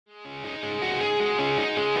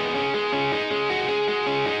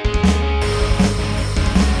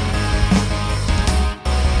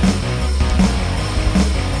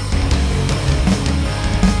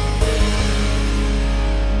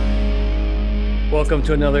Welcome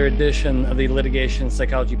to another edition of the Litigation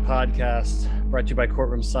Psychology Podcast, brought to you by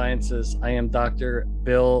Courtroom Sciences. I am Dr.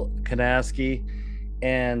 Bill Kanasky,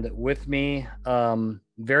 and with me,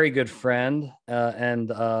 very good friend and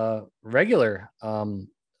regular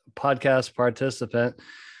podcast participant,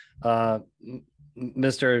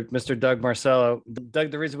 Mr. Doug Marcello.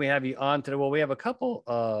 Doug, the reason we have you on today, well, we have a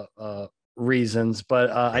couple reasons,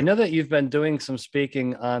 but I know that you've been doing some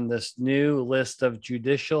speaking on this new list of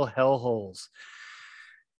judicial hellholes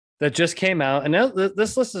that just came out. And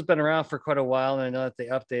this list has been around for quite a while, and I know that they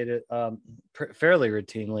update it fairly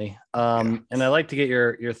routinely. And I'd like to get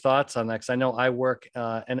your thoughts on that, because I know I work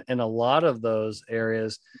in a lot of those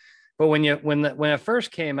areas. But when it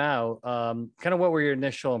first came out, kind of what were your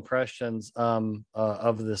initial impressions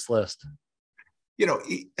of this list?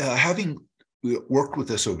 Having worked with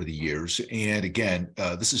this over the years, and again,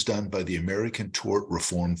 this is done by the American Tort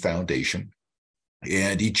Reform Foundation.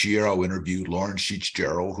 And each year I'll interview Lauren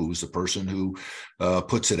Sheets-Gerald, who's the person who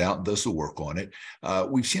puts it out and does the work on it.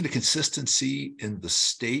 We've seen a consistency in the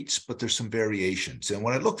states, but there's some variations. And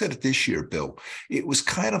when I looked at it this year, Bill, it was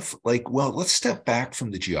kind of like, well, let's step back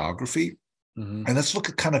from the geography and let's look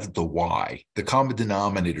at kind of the why, the common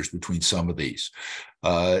denominators between some of these.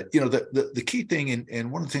 The key thing,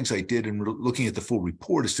 and one of the things I did in looking at the full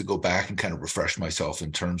report, is to go back and kind of refresh myself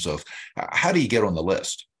in terms of how do you get on the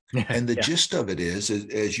list? And the gist of it is,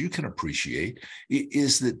 as you can appreciate,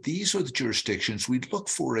 is that these are the jurisdictions we look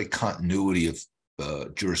for a continuity of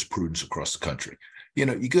jurisprudence across the country.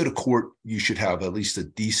 You go to court, you should have at least a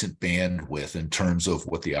decent bandwidth in terms of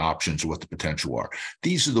what the options or what the potential are.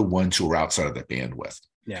 These are the ones who are outside of that bandwidth.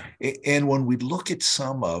 Yeah. And when we look at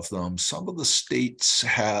some of them, some of the states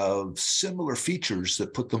have similar features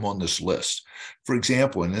that put them on this list. For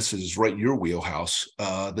example, and this is right in your wheelhouse,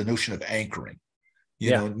 the notion of anchoring.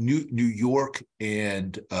 New York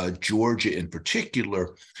and Georgia in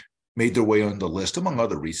particular made their way on the list, among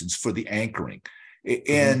other reasons, for the anchoring.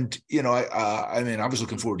 And, I was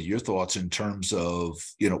looking forward to your thoughts in terms of,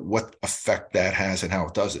 what effect that has and how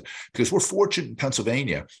it does it. Because we're fortunate in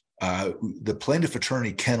Pennsylvania, the plaintiff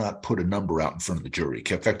attorney cannot put a number out in front of the jury.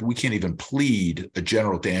 In fact, we can't even plead a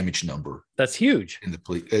general damage number. That's huge. In the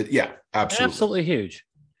plea. Yeah, absolutely. Absolutely huge.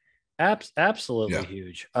 Absolutely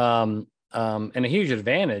huge. And a huge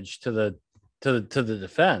advantage to the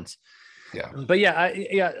defense. Yeah. But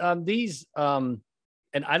these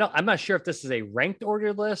and I'm not sure if this is a ranked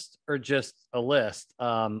order list or just a list.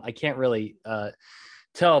 I can't really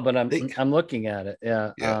tell, but I'm looking at it.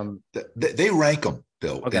 Yeah. They rank them,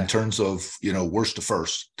 Bill, okay, in terms of worst to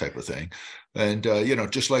first type of thing. And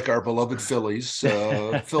just like our beloved Phillies,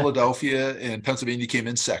 Philadelphia and Pennsylvania came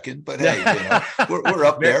in second, but hey, we're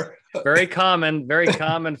up there. Very common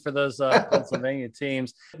for those Pennsylvania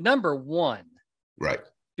teams. Number one, right,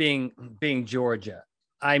 being Georgia.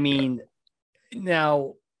 I mean,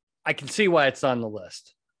 now I can see why it's on the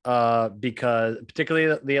list, because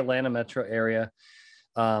particularly the Atlanta metro area,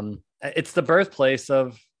 it's the birthplace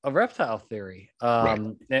of reptile theory,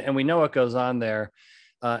 and we know what goes on there.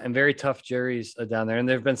 And very tough juries down there. And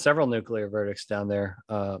there have been several nuclear verdicts down there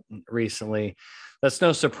recently. That's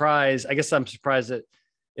no surprise. I guess I'm surprised that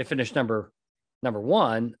it finished number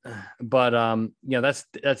one, but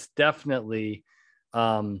that's definitely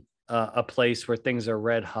a place where things are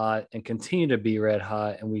red hot and continue to be red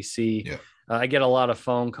hot. And we see, I get a lot of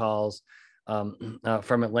phone calls from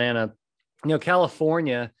Atlanta.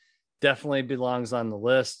 California definitely belongs on the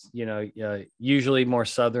list. Usually more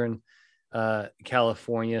southern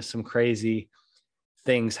California, some crazy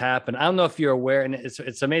things happen. I don't know if you're aware, and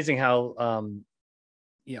it's amazing how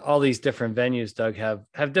all these different venues, Doug,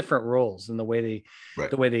 have different rules in the way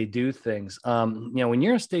they do things. When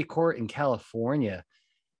you're in state court in California,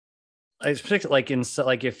 it's particularly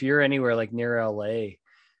like if you're anywhere like near LA,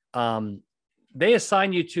 they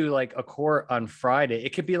assign you to like a court on Friday.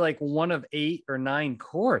 It could be like one of 8 or 9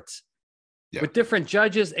 courts with different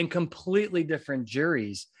judges and completely different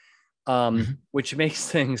juries. Which makes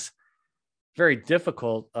things very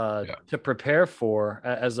difficult to prepare for,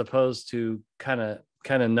 as opposed to kind of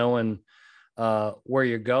knowing where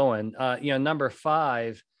you're going. Number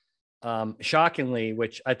 5, shockingly,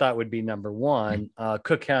 which I thought would be number 1,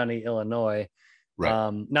 Cook County, Illinois.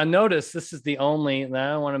 Right. Now notice this is the only, and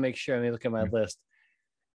I want to make sure, let me look at my list.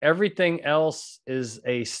 Everything else is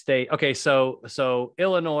a state. Okay, so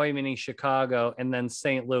Illinois, meaning Chicago, and then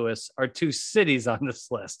St. Louis are 2 cities on this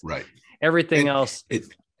list. Right. Everything else.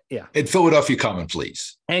 And Philadelphia Common,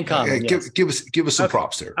 please. And Common, yes. Give us some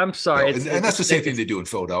props there. I'm sorry. And that's the same thing they do in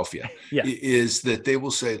Philadelphia. Is that they will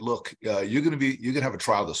say, look, you're going to have a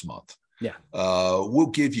trial this month. Yeah. We'll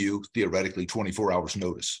give you theoretically 24 hours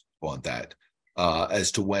notice on that.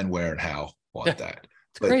 as to when, where, and how on that.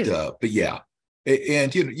 It's crazy. But yeah.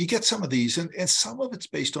 And you get some of these, and some of it's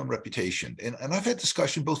based on reputation. And I've had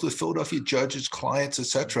discussion both with Philadelphia judges, clients, et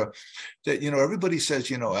cetera, that everybody says,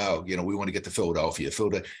 we want to get to Philadelphia.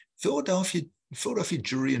 Philadelphia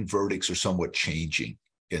jury and verdicts are somewhat changing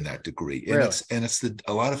in that degree. And Really? it's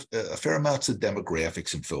a fair amounts of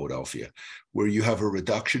demographics in Philadelphia, where you have a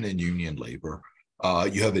reduction in union labor,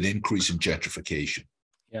 you have an increase in gentrification.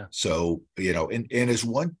 Yeah. So, and as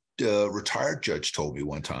one retired judge told me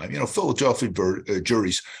one time, Philadelphia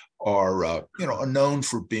juries are known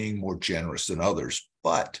for being more generous than others,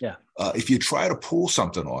 but if you try to pull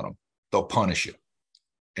something on them, they'll punish you.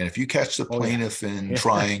 And if you catch the plaintiff in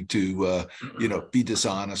trying to be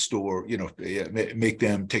dishonest or make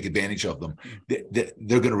them take advantage of them, they're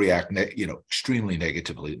going to react extremely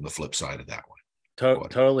negatively on the flip side of that one.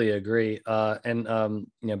 Totally agree. And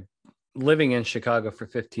living in Chicago for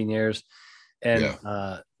 15 years and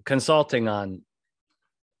consulting on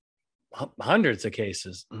hundreds of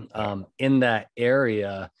cases in that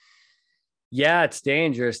area. Yeah, it's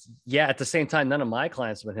dangerous. Yeah, at the same time, none of my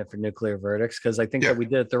clients have been hit for nuclear verdicts because I think that we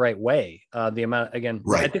did it the right way. The amount, again,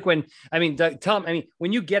 I think when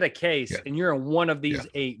you get a case and you're in one of these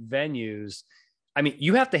 8 venues,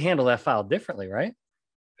 you have to handle that file differently, right?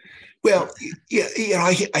 Well,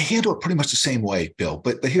 I handle it pretty much the same way, Bill.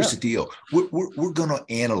 But here's the deal: we're going to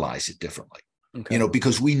analyze it differently,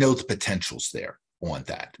 because we know the potential's there on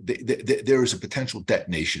that. There is a potential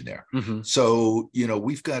detonation there. Mm-hmm. So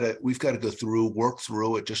we've got to go through, work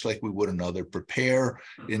through it, just like we would another. Prepare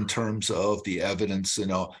in terms of the evidence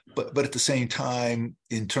and all, but at the same time,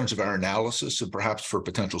 in terms of our analysis and perhaps for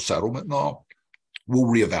potential settlement and all, we'll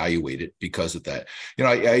reevaluate it because of that.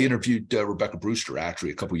 I interviewed Rebecca Brewster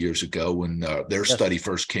actually a couple of years ago when their study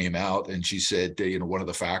first came out, and she said, one of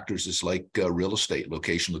the factors is like real estate,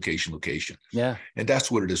 location. Yeah, and that's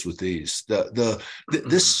what it is with these.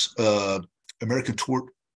 This American Tort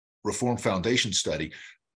Reform Foundation study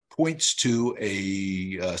points to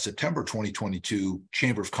a September 2022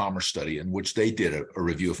 Chamber of Commerce study in which they did a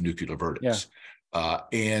review of nuclear verdicts,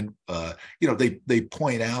 and they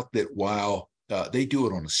point out that while they do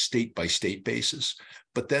it on a state-by-state basis,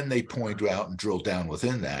 but then they point out and drill down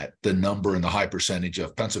within that the number and the high percentage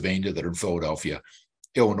of Pennsylvania that are in Philadelphia,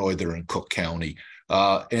 Illinois that are in Cook County,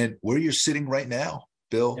 and where you're sitting right now,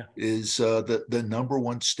 Bill, is the number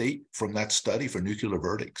one state from that study for nuclear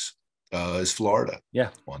verdicts is Florida.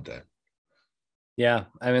 Yeah, on that. Yeah,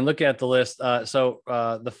 looking at the list, so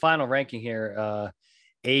the final ranking here,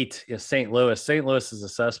 8 is St. Louis. St. Louis is a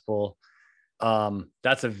cesspool.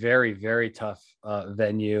 That's a very, very tough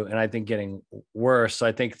venue, and I think getting worse. So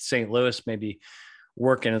I think St. Louis may be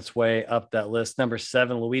working its way up that list. Number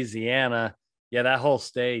 7, Louisiana. Yeah, that whole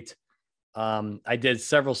state. I did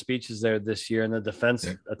several speeches there this year, and the defense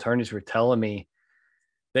attorneys were telling me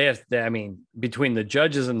between the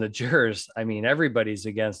judges and the jurors, everybody's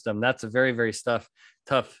against them. That's a very, very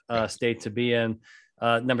tough state to be in.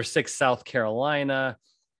 Number 6, South Carolina.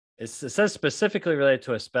 It says specifically related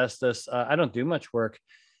to asbestos. I don't do much work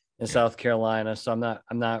in South Carolina, so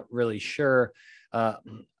I'm not really sure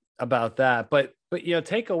about that. But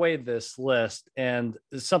take away this list, and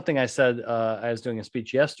something I said. I was doing a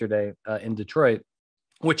speech yesterday in Detroit,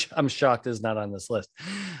 which I'm shocked is not on this list.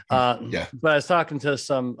 But I was talking to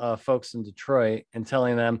some folks in Detroit and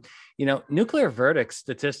telling them, nuclear verdicts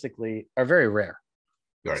statistically are very rare.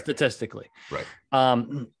 Right. Statistically. Right.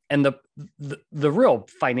 And the real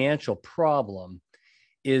financial problem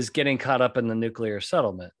is getting caught up in the nuclear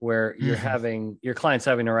settlement, where you're having your clients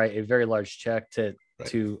having to write a very large check to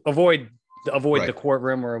avoid the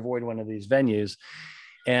courtroom or avoid one of these venues.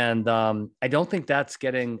 And I don't think that's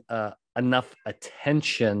getting enough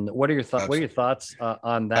attention. What are your thoughts? What are your thoughts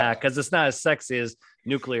on that? Because it's not as sexy as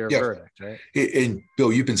nuclear verdict, right? And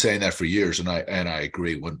Bill, you've been saying that for years, and I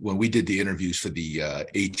agree. When we did the interviews for the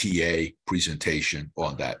ATA presentation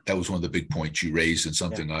on that was one of the big points you raised, and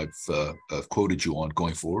something I've quoted you on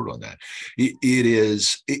going forward on that. It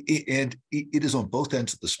is on both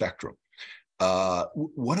ends of the spectrum.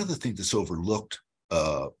 One of the things that's overlooked,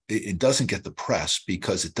 it doesn't get the press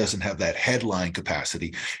because it doesn't have that headline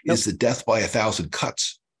capacity, is the death by 1,000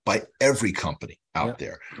 cuts by every company out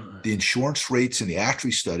there. The insurance rates, and the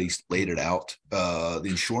ACTRI studies laid it out. The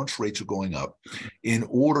insurance rates are going up. In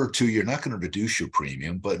order to, you're not going to reduce your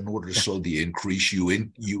premium, but in order to slow the increase, you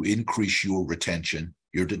increase your retention,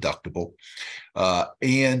 your deductible,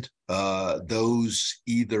 and those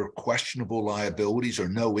either questionable liabilities or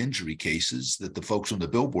no injury cases that the folks on the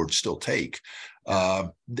billboard still take.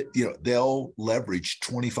 They'll leverage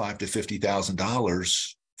 $25,000 to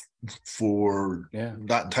 $50,000 for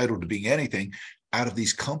not entitled to being anything out of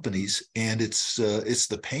these companies, and it's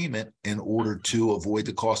the payment in order to avoid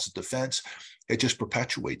the cost of defense. It just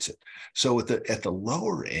perpetuates it. So at the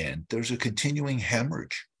lower end, there's a continuing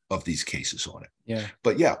hemorrhage of these cases on it. Yeah.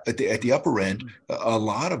 But yeah, at the upper end, a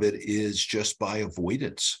lot of it is just by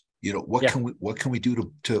avoidance. You know, what can we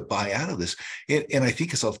do to buy out of this? And I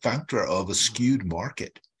think it's a factor of a skewed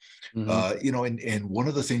market. You know, and one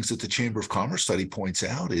of the things that the Chamber of Commerce study points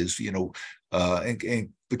out is, you know, and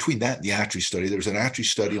between that and the ATRI study, there's an ATRI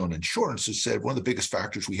study on insurance that said one of the biggest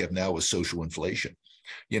factors we have now is social inflation.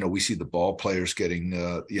 You know, we see the ball players getting,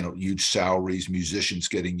 you know, huge salaries, musicians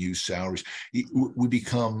getting huge salaries. We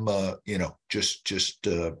become, you know, just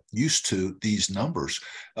used to these numbers.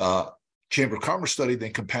 Chamber of Commerce study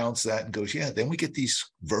then compounds that and goes, yeah, then we get these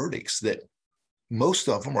verdicts that most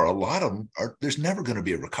of them, or a lot of them, there's never going to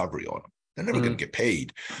be a recovery on them. They're never going to get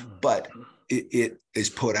paid. But it is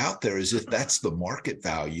put out there as if that's the market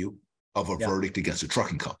value of a verdict against a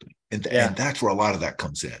trucking company. And that's where a lot of that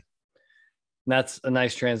comes in. That's a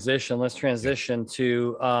nice transition. Let's transition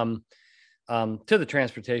to the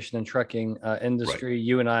transportation and trucking industry. Right.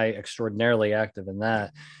 You and I extraordinarily active in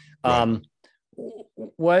that.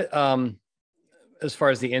 What as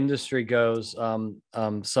far as the industry goes, some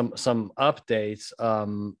updates.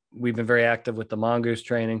 We've been very active with the Mongoose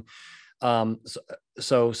training.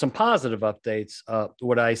 So some positive updates.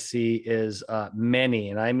 What I see is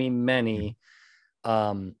many, and I mean many,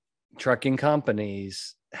 trucking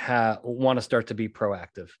companies want to start to be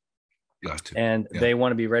proactive. And they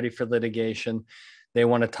want to be ready for litigation. They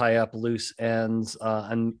want to tie up loose ends.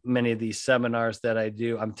 On many of these seminars that I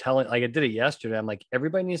do, I'm telling, like I did it yesterday. I'm like,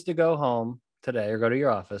 everybody needs to go home today or go to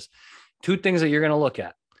your office. Two things that you're going to look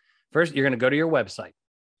at. First, you're going to go to your website.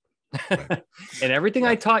 Right. And everything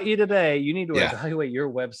I taught you today, you need to evaluate your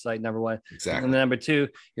website, number one. Exactly. And number two,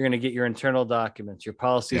 you're going to get your internal documents, your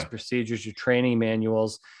policies, procedures, your training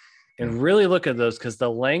manuals, and really look at those, because the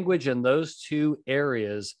language in those two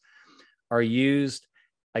areas are used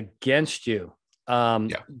against you.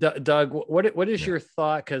 Doug, what is your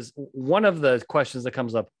thought? Because one of the questions that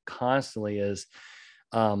comes up constantly is,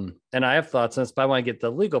 and I have thoughts on this, but I want to get the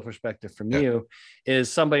legal perspective from you,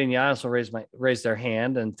 is somebody in the audience will raise their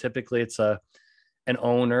hand, and typically it's an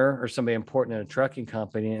owner or somebody important in a trucking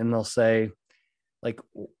company, and they'll say, like,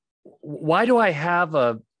 why do I have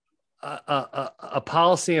a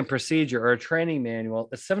policy and procedure or a training manual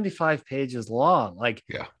that's 75 pages long? Like,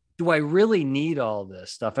 do I really need all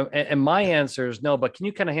this stuff? And my answer is no, but can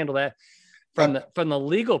you kind of handle that from the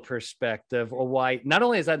legal perspective, or why not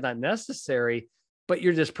only is that not necessary, but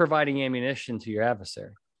you're just providing ammunition to your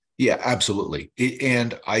adversary? Yeah, absolutely.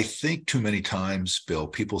 And I think too many times, Bill,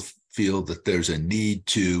 people feel that there's a need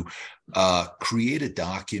to create a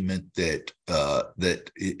document that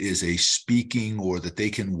is a speaking, or that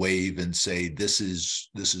they can wave and say, this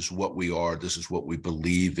is what we are, this is what we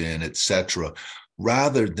believe in, etc.,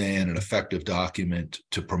 rather than an effective document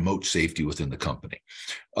to promote safety within the company.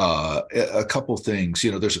 A couple of things,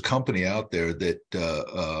 you know, there's a company out there that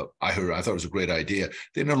I thought it was a great idea.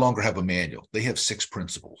 They no longer have a manual. They have 6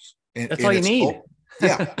 principles. That's all you need.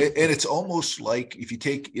 And it's almost like, if you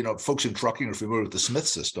take, you know, folks in trucking are familiar with the Smith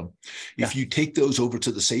system. If you take those over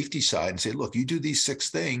to the safety side and say, look, you do these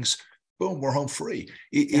 6 things, boom, we're home free.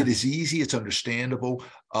 It is easy. It's understandable.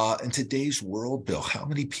 In today's world, Bill, how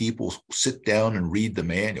many people sit down and read the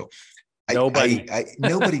manual? Nobody.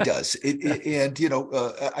 Nobody does. And, you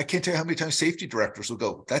know, I can't tell you how many times safety directors will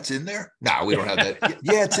go, that's in there? No, we don't have that.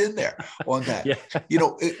 Yeah, it's in there on that. You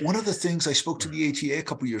know, one of the things I spoke to the ATA a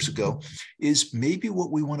couple of years ago is maybe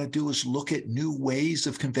what we want to do is look at new ways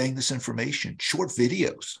of conveying this information, short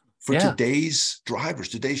videos for today's drivers,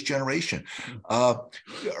 today's generation.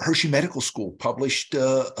 Hershey Medical School published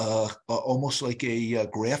almost like a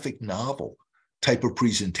graphic novel type of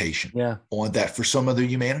presentation on that for some of the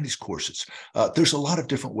humanities courses. There's a lot of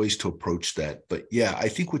different ways to approach that. But yeah, I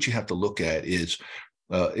think what you have to look at is,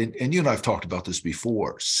 and you and I have talked about this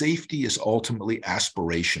before, safety is ultimately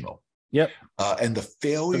aspirational. And the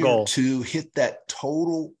failure to hit that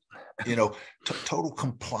total, you know, total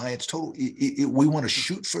compliance, we want to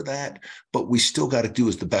shoot for that, but we still got to do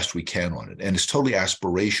as the best we can on it. And it's totally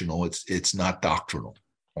aspirational. It's not doctrinal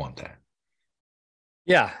on that.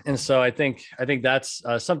 Yeah. And so I think that's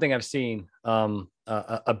something I've seen,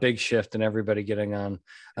 a big shift in everybody getting on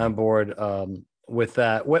board with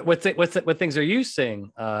that. What things are you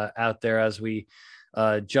seeing out there as we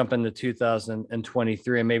jump into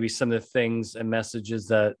 2023, and maybe some of the things and messages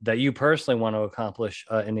that you personally want to accomplish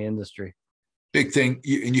in the industry? Big thing,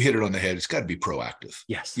 and you hit it on the head. It's got to be proactive.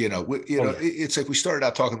 Yes. It's like we started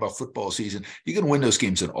out talking about football season. You can win those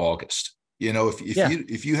games in August.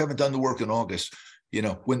 If you haven't done the work in August,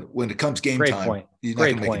 when it comes game Great time, point. you're not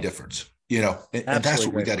going to make a difference. And that's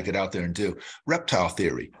what we got to get out there and do. Reptile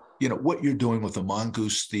theory. What you're doing with the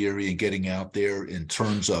mongoose theory and getting out there in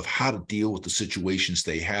terms of how to deal with the situations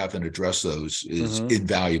they have and address those is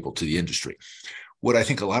invaluable to the industry. What I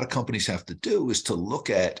think a lot of companies have to do is to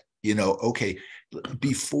look at, okay,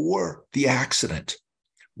 before the accident,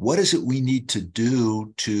 what is it we need to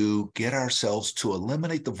do to get ourselves to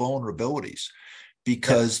eliminate the vulnerabilities?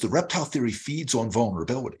 Because the reptile theory feeds on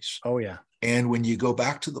vulnerabilities. Oh, yeah. And when you go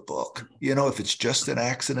back to the book, if it's just an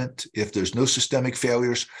accident, if there's no systemic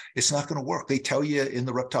failures, it's not going to work. They tell you in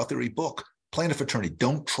the reptile theory book, plaintiff attorney,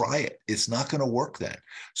 don't try it. It's not going to work then.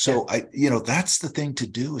 So that's the thing to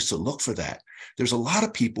do, is to look for that. There's a lot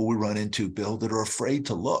of people we run into, Bill, that are afraid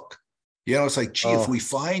to look. It's like, gee, if we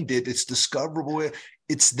find it, it's discoverable.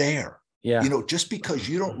 It's there. Yeah. Just because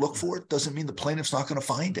you don't look for it doesn't mean the plaintiff's not going to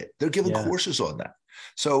find it. They're giving courses on that.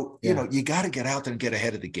 So, you got to get out there and get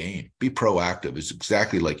ahead of the game. Be proactive is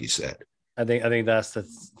exactly like you said. I think that's the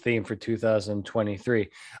theme for 2023.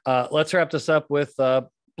 Let's wrap this up with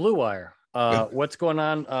Bluewire. What's going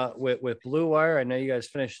on with Bluewire? I know you guys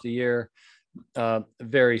finished the year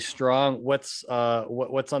very strong. What's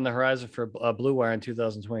on the horizon for Bluewire in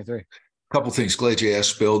 2023? Couple things. Glad you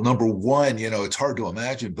asked, Bill. Number one, it's hard to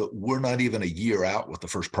imagine, but we're not even a year out with the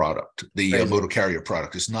first product, the motor carrier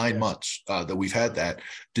product. It's 9 months that we've had that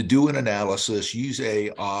to do an analysis, use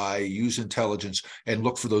AI, use intelligence, and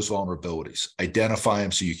look for those vulnerabilities, identify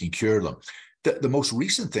them so you can cure them. The most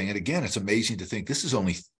recent thing, and again, it's amazing to think this has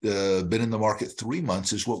only been in the market 3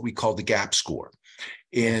 months, is what we call the GAP score.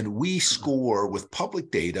 And we score with public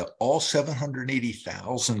data all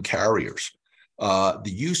 780,000 carriers. The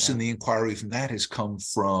use and the inquiry from that has come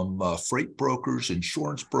from freight brokers,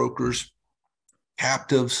 insurance brokers,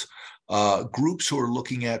 captives, groups who are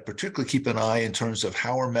looking at, particularly keep an eye in terms of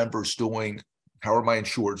how are members doing, how are my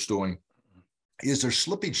insureds doing, is there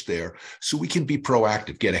slippage there, so we can be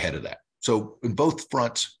proactive, get ahead of that. So in both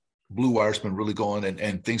fronts, Bluewire's been really going,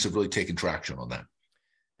 and things have really taken traction on that.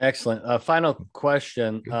 Excellent. Final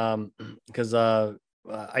question, because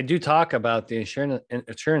I do talk about the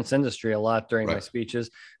insurance industry a lot during my speeches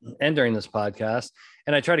and during this podcast,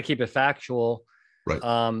 and I try to keep it factual. Right.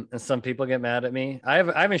 And some people get mad at me. I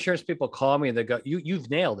have insurance people call me that go, you've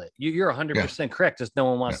nailed it. You're 100% correct. Just no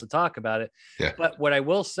one wants to talk about it. Yeah. But what I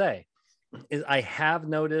will say is I have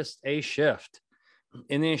noticed a shift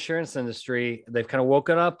in the insurance industry. They've kind of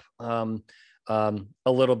woken up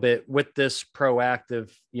a little bit with this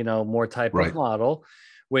proactive, more type of model,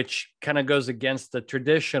 which kind of goes against the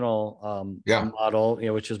traditional model,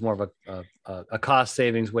 which is more of a cost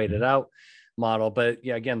savings weighted out model. But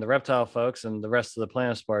again, the Reptile folks and the rest of the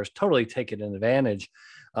plaintiffs bars totally taking advantage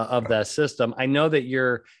of that system. I know that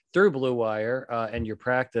you're through Bluewire and your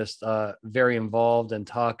practice very involved and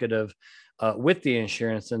talkative with the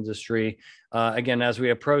insurance industry. Again, as we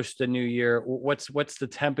approach the new year, what's the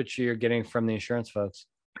temperature you're getting from the insurance folks?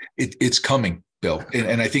 It's coming, Bill.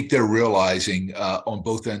 And I think they're realizing on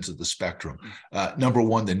both ends of the spectrum. Number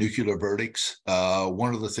one, the nuclear verdicts.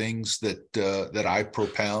 One of the things that I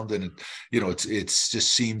propound, and it's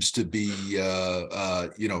just seems to be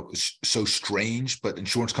so strange, but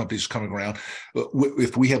insurance companies are coming around.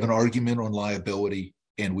 If we have an argument on liability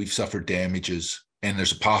and we've suffered damages, and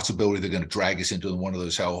there's a possibility they're going to drag us into one of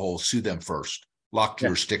those hellholes, sue them first. Lock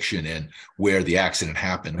jurisdiction in where the accident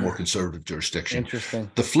happened, more conservative jurisdiction.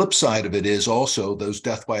 Interesting. The flip side of it is also those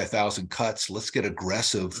death by 1,000 cuts. Let's get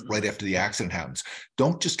aggressive right after the accident happens.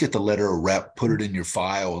 Don't just get the letter of rep, put it in your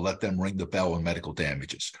file, and let them ring the bell on medical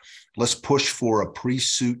damages. Let's push for a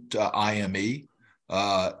pre-suit IME.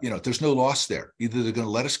 There's no loss there. Either they're going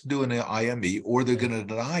to let us do an IME or they're going to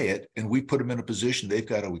deny it, and we put them in a position they've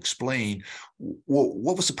got to explain, well,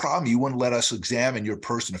 what was the problem? You wouldn't let us examine your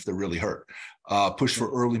person if they're really hurt. Push for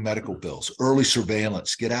early medical bills, early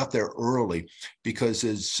surveillance, get out there early, because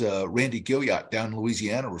as Randy Gilliott down in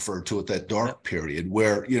Louisiana referred to it, that dark period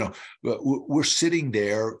where, we're sitting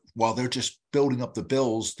there while they're just building up the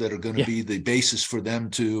bills that are going to be the basis for them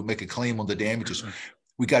to make a claim on the damages.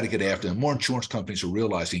 We got to get after them. More insurance companies are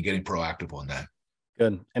realizing and getting proactive on that.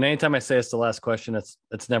 Good. And anytime I say it's the last question,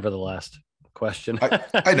 it's never the last question.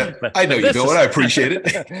 I know you, Bill, and I appreciate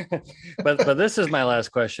it. but this is my last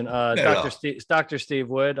question. Dr. Steve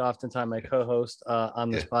Wood, oftentimes my co-host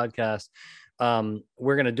on this podcast.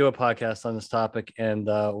 We're going to do a podcast on this topic, and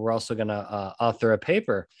we're also going to author a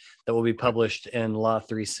paper that will be published in Law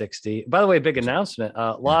 360. By the way, big announcement.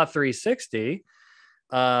 Law 360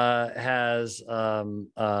 has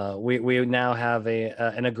we now have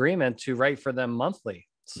an agreement to write for them monthly.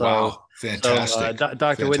 So, wow, fantastic. So,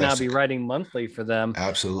 Dr. would now be writing monthly for them.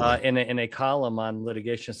 Absolutely. In a column on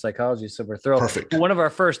litigation psychology. So we're thrilled. Perfect. One of our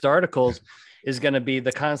first articles is going to be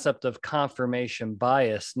the concept of confirmation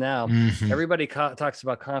bias. Now, everybody talks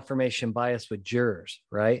about confirmation bias with jurors,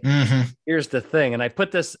 right? Here's the thing. And I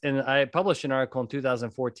published an article in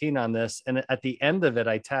 2014 on this. And at the end of it,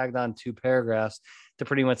 I tagged on 2 paragraphs to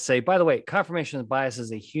pretty much say, by the way, confirmation bias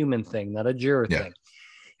is a human thing, not a juror thing.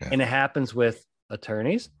 Yeah. And it happens with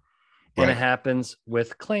attorneys and it happens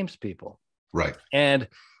with claims people. Right. And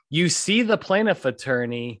you see the plaintiff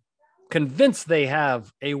attorney convinced they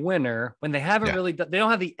have a winner when they haven't really they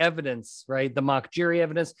don't have the evidence, right? The mock jury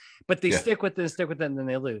evidence, but they stick with it, and then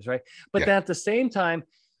they lose, right? But then at the same time,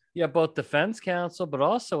 you have both defense counsel, but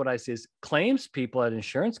also what I see is claims people at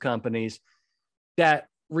insurance companies that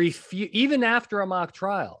refuse, even after a mock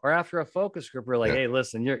trial or after a focus group, we're like, hey,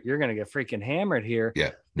 listen, you're going to get freaking hammered here.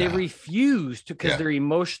 They refuse to, because they're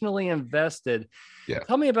emotionally invested.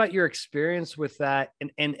 Tell me about your experience with that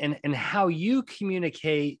and how you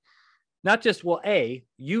communicate, not just,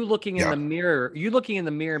 you looking in the mirror,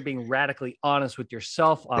 and being radically honest with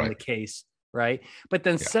yourself on the case, right? But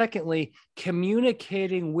then secondly,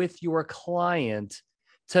 communicating with your client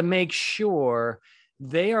to make sure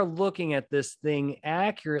they are looking at this thing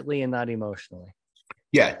accurately and not emotionally.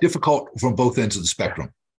 Yeah, difficult from both ends of the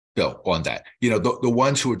spectrum, Bill, on that. You know, the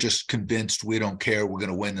ones who are just convinced we don't care, we're going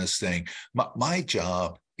to win this thing. My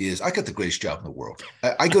job is, I got the greatest job in the world.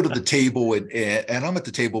 I go to the table and I'm at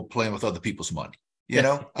the table playing with other people's money. You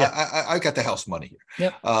know, I got the house money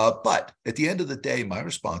here. But at the end of the day, my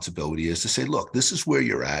responsibility is to say, look, this is where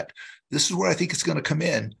you're at. This is where I think it's going to come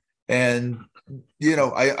in. And, you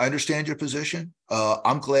know, I understand your position.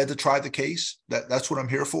 I'm glad to try the case. That's what I'm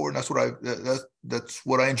here for. And that's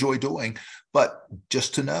what I enjoy doing. But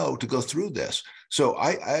just to know, to go through this. So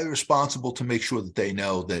I'm responsible to make sure that they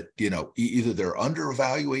know that, you know, either they're under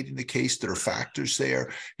evaluating the case, there are factors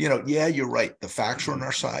there. You know, you're right. The facts are on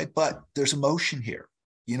our side, but there's emotion here.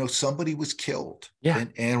 You know, somebody was killed.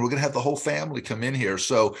 And we're going to have the whole family come in here.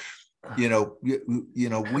 So, you know,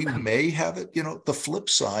 we may have it. You know, the flip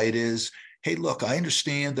side is, hey, look, I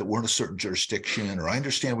understand that we're in a certain jurisdiction, or I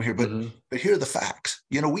understand we're here, but here are the facts.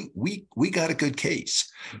 You know, we got a good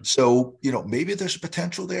case. So, you know, maybe there's a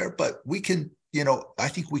potential there, but we can, you know, I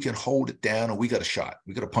think we can hold it down, and we got a shot.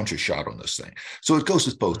 We got to punch a shot on this thing. So it goes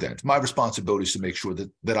with both ends. My responsibility is to make sure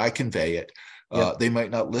that I convey it. They might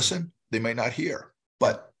not listen, they might not hear,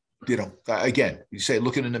 but, you know, again, you say,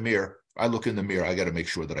 looking in the mirror, I look in the mirror. I got to make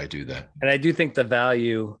sure that I do that. And I do think the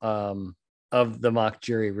value of the mock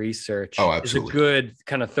jury research is a good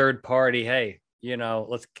kind of third party. Hey, you know,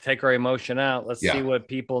 let's take our emotion out. Let's see what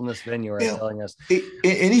people in this venue are telling us. And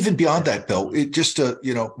even beyond that, Bill, it just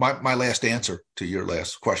you know, my last answer to your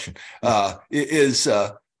last question is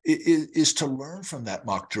to learn from that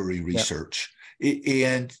mock jury research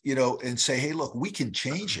and, you know, and say, hey, look, we can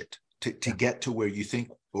change it to get to where you think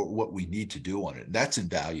or what we need to do on it. And that's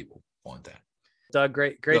invaluable on that. Doug,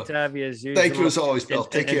 great to have you as usual. Thank you as always, Bill.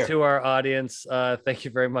 Take care. And to our audience, thank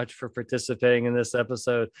you very much for participating in this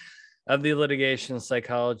episode of the Litigation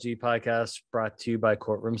Psychology Podcast, brought to you by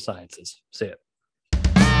Courtroom Sciences. See ya.